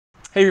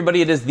Hey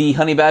everybody, it is the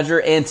Honey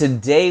Badger, and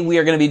today we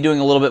are going to be doing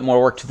a little bit more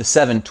work to the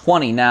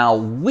 720. Now,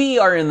 we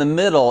are in the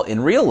middle, in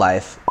real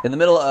life, in the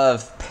middle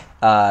of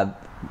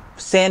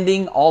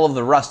sanding all of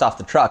the rust off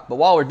the truck. But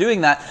while we're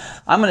doing that,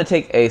 I'm going to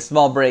take a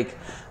small break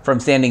from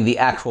sanding the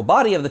actual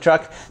body of the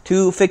truck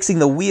to fixing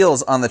the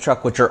wheels on the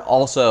truck, which are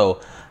also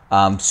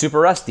super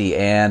rusty,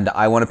 and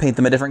I want to paint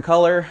them a different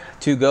color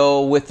to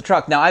go with the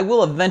truck. Now, I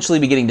will eventually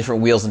be getting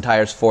different wheels and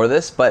tires for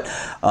this, but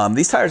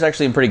these tires are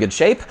actually in pretty good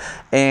shape,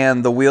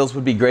 and the wheels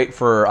would be great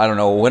for, I don't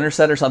know, a winter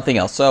set or something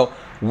else. So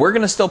we're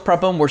going to still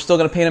prep them, we're still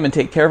going to paint them and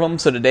take care of them.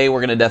 So today we're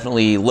going to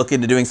definitely look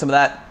into doing some of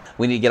that.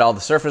 We need to get all the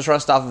surface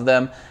rust off of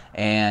them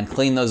and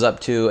clean those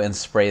up too and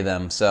spray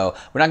them. So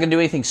we're not gonna do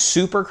anything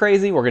super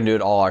crazy. We're gonna do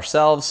it all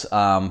ourselves,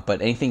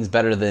 but anything's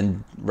better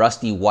than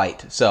rusty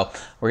white. So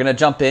we're gonna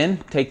jump in,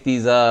 take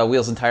these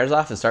wheels and tires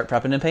off and start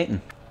prepping and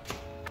painting.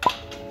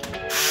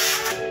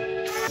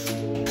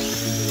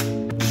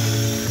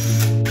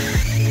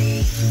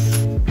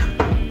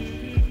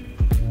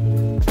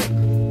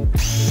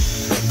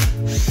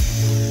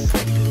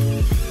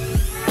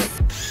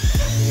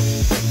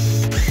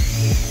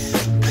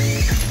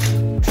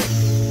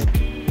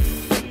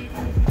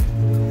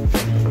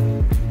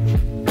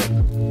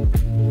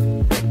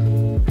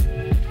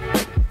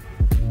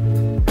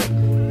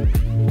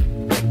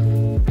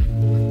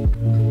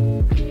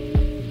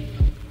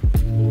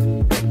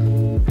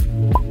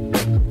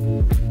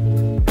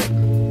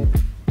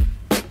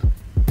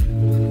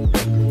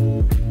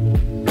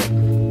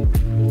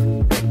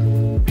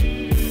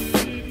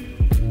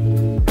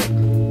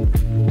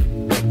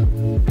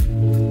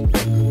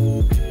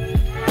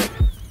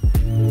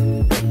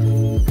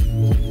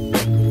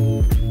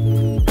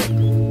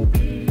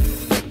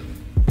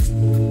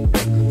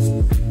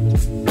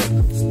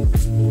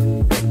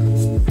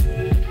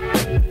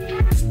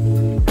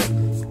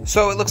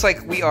 So it looks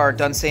like we are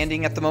done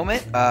sanding at the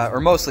moment, or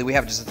mostly. We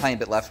have just a tiny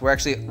bit left. We're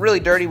actually really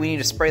dirty. We need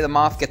to spray them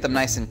off, get them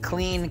nice and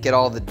clean, get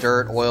all the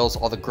dirt, oils,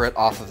 all the grit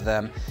off of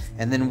them,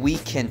 and then we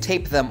can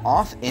tape them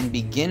off and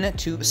begin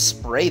to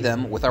spray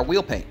them with our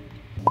wheel paint.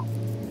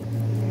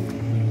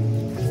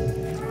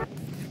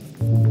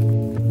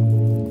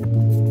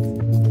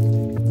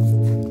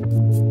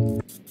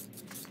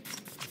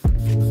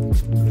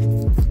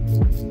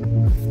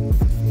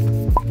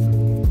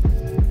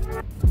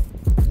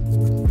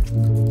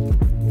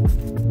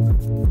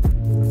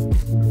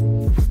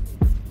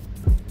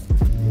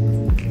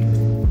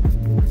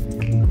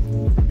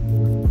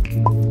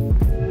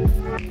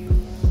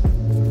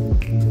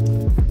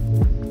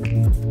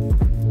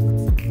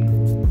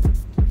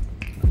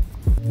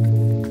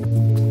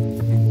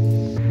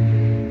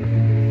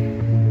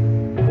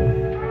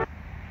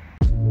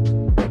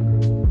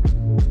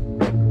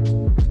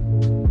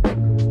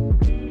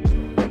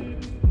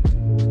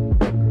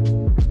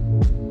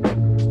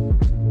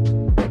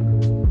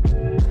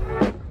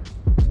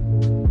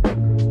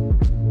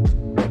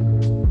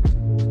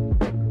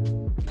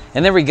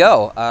 And there we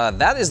go.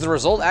 That is the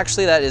result.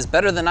 Actually, that is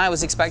better than I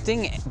was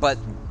expecting, but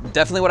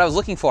definitely what I was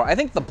looking for. I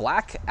think the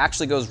black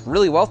actually goes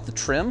really well with the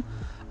trim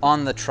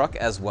on the truck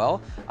as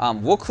well.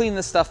 We'll clean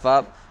this stuff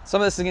up.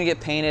 Some of this is gonna get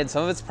painted,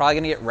 some of it's probably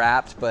gonna get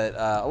wrapped, but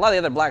a lot of the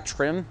other black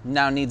trim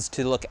now needs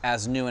to look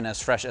as new and as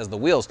fresh as the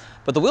wheels.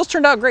 But the wheels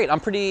turned out great.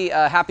 I'm pretty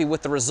happy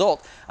with the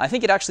result. I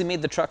think it actually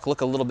made the truck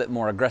look a little bit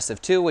more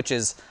aggressive too, which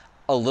is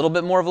a little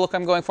bit more of a look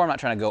I'm going for. I'm not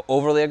trying to go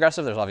overly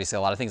aggressive. There's obviously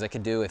a lot of things I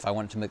could do if I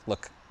wanted to make it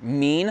look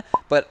mean,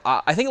 but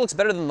I think it looks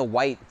better than the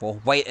white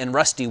and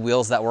rusty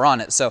wheels that were on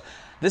it. So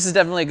this is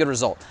definitely a good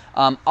result.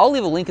 I'll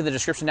leave a link in the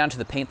description down to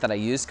the paint that I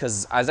used,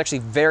 because I was actually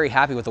very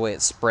happy with the way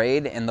it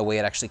sprayed and the way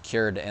it actually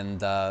cured,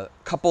 and a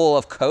couple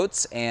of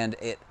coats and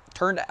it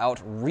turned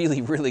out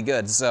really, really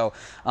good. So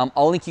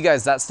I'll link you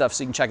guys that stuff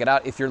so you can check it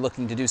out if you're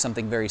looking to do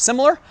something very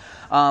similar.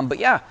 But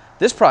yeah,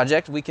 this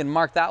project, we can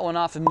mark that one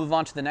off and move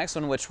on to the next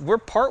one, which we're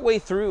partway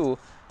through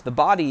the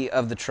body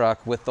of the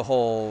truck with the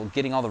whole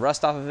getting all the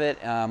rust off of it.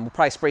 We'll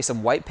probably spray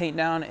some white paint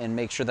down and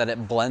make sure that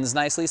it blends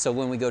nicely, so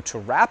when we go to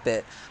wrap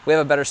it, we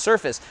have a better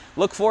surface.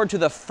 Look forward to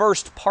the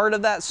first part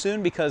of that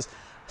soon, because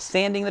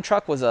sanding the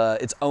truck was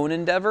its own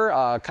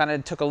endeavor. Kind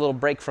of took a little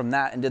break from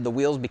that and did the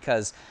wheels,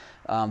 because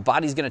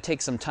body's gonna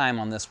take some time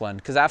on this one,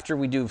 because after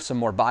we do some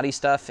more body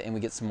stuff and we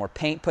get some more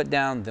paint put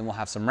down, then we'll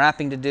have some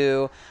wrapping to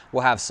do,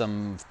 we'll have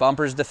some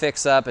bumpers to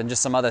fix up and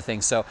just some other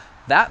things. So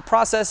that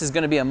process is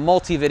gonna be a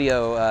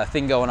multi-video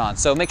thing going on.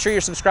 So make sure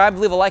you're subscribed,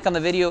 leave a like on the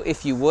video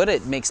if you would.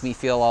 It makes me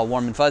feel all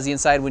warm and fuzzy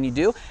inside when you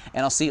do,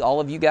 and I'll see all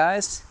of you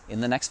guys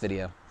in the next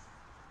video.